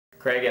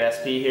Craig at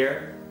SP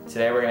here.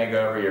 Today we're going to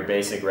go over your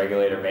basic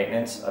regulator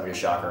maintenance of your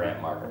Shocker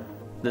AMP marker.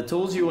 The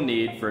tools you will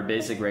need for a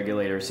basic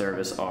regulator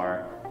service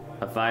are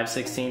a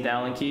 5/16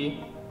 Allen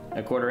key,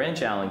 a 1/4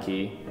 inch Allen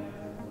key,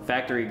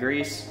 factory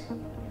grease,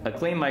 a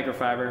clean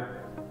microfiber,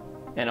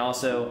 and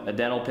also a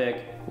dental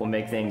pick will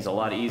make things a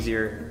lot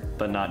easier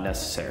but not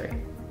necessary.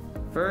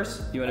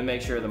 First, you want to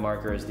make sure the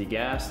marker is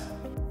degassed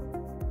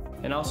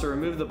and also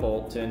remove the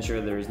bolt to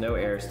ensure there is no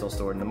air still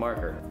stored in the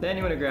marker. Then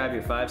you want to grab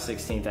your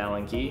 5/16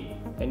 Allen key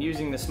and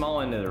using the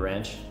small end of the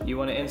wrench, you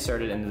want to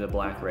insert it into the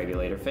black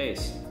regulator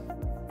face.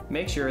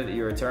 Make sure that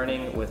you are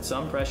turning with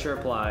some pressure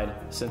applied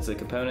since the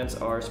components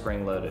are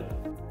spring loaded.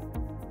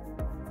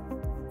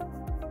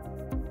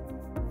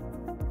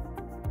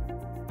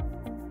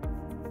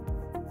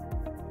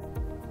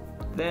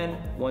 Then,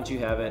 once you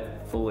have it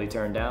fully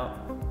turned out,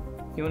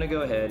 you want to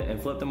go ahead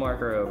and flip the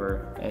marker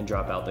over and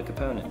drop out the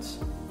components.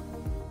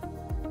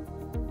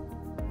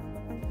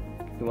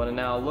 You want to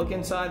now look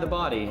inside the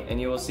body and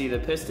you will see the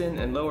piston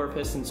and lower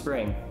piston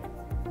spring.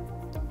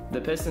 The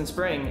piston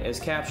spring is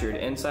captured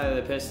inside of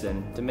the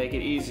piston to make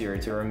it easier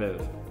to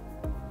remove.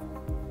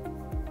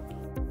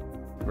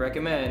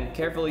 Recommend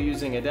carefully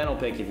using a dental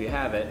pick if you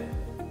have it,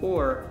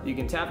 or you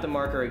can tap the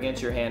marker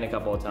against your hand a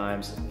couple of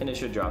times and it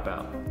should drop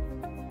out.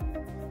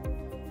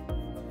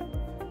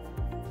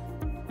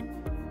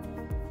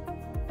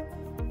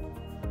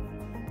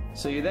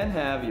 So you then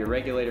have your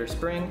regulator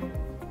spring,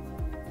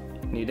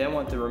 and you then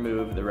want to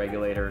remove the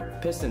regulator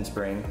piston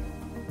spring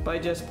by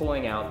just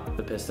pulling out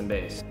the piston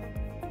base.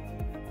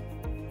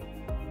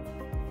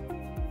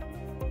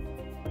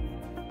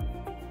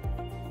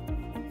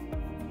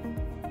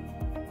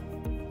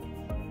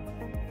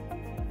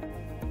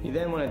 You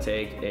then want to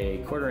take a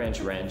 1/4 inch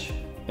wrench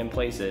and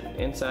place it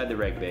inside the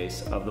reg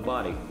base of the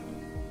body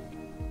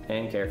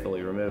and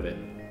carefully remove it.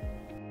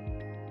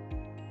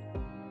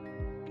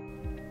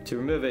 To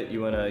remove it,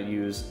 you want to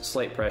use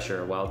slight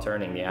pressure while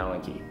turning the Allen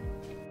key.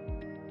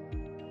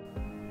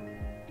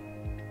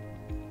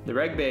 The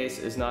reg base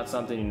is not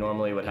something you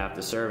normally would have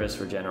to service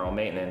for general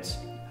maintenance.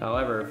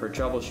 However, for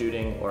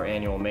troubleshooting or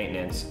annual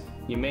maintenance,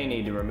 you may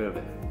need to remove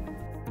it.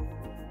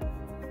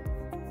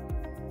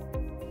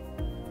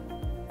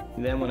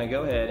 You then want to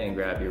go ahead and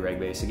grab your reg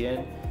base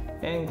again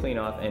and clean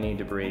off any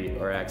debris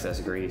or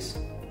excess grease.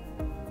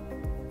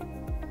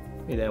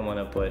 You then want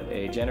to put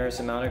a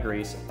generous amount of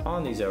grease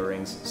on these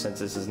O-rings since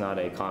this is not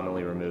a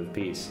commonly removed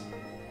piece.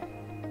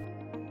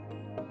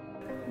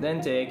 Then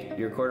take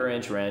your 1/4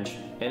 inch wrench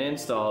and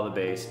install the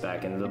base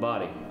back into the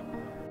body.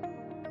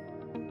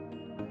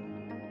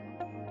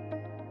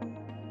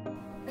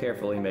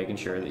 Carefully making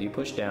sure that you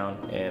push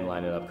down and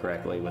line it up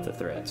correctly with the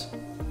threads.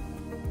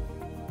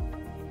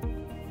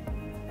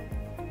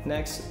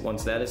 Next,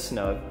 once that is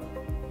snug,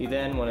 you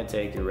then want to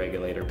take your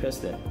regulator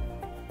piston.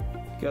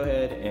 Go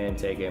ahead and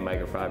take a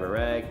microfiber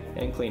rag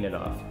and clean it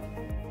off.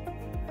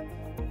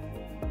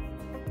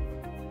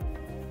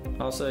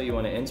 Also, you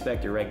want to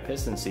inspect your reg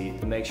piston seat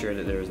to make sure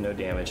that there is no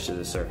damage to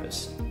the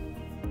surface.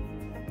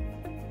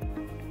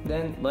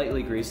 Then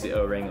lightly grease the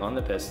O-ring on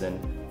the piston,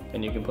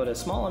 and you can put a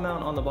small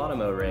amount on the bottom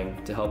O-ring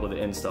to help with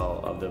the install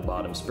of the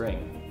bottom spring.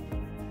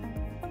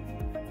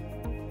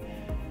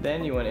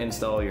 Then you want to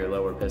install your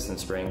lower piston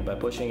spring by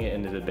pushing it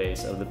into the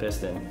base of the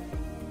piston.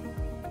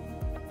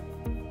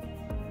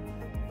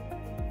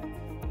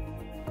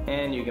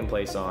 And you can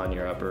place on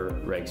your upper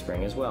reg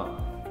spring as well.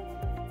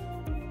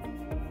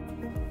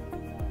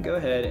 Go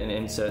ahead and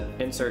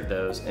insert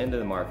those into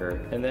the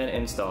marker and then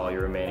install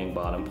your remaining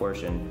bottom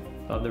portion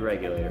of the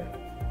regulator.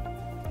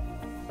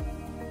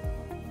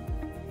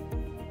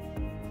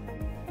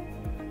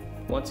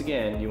 Once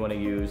again, you want to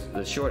use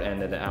the short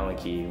end of the Allen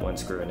key when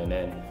screwing it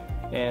in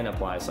and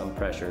apply some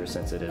pressure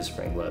since it is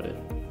spring loaded.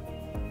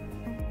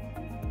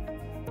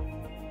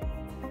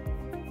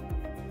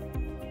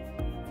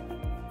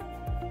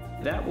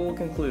 That will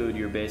conclude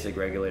your basic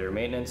regulator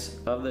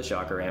maintenance of the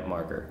Shocker AMP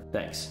marker.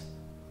 Thanks.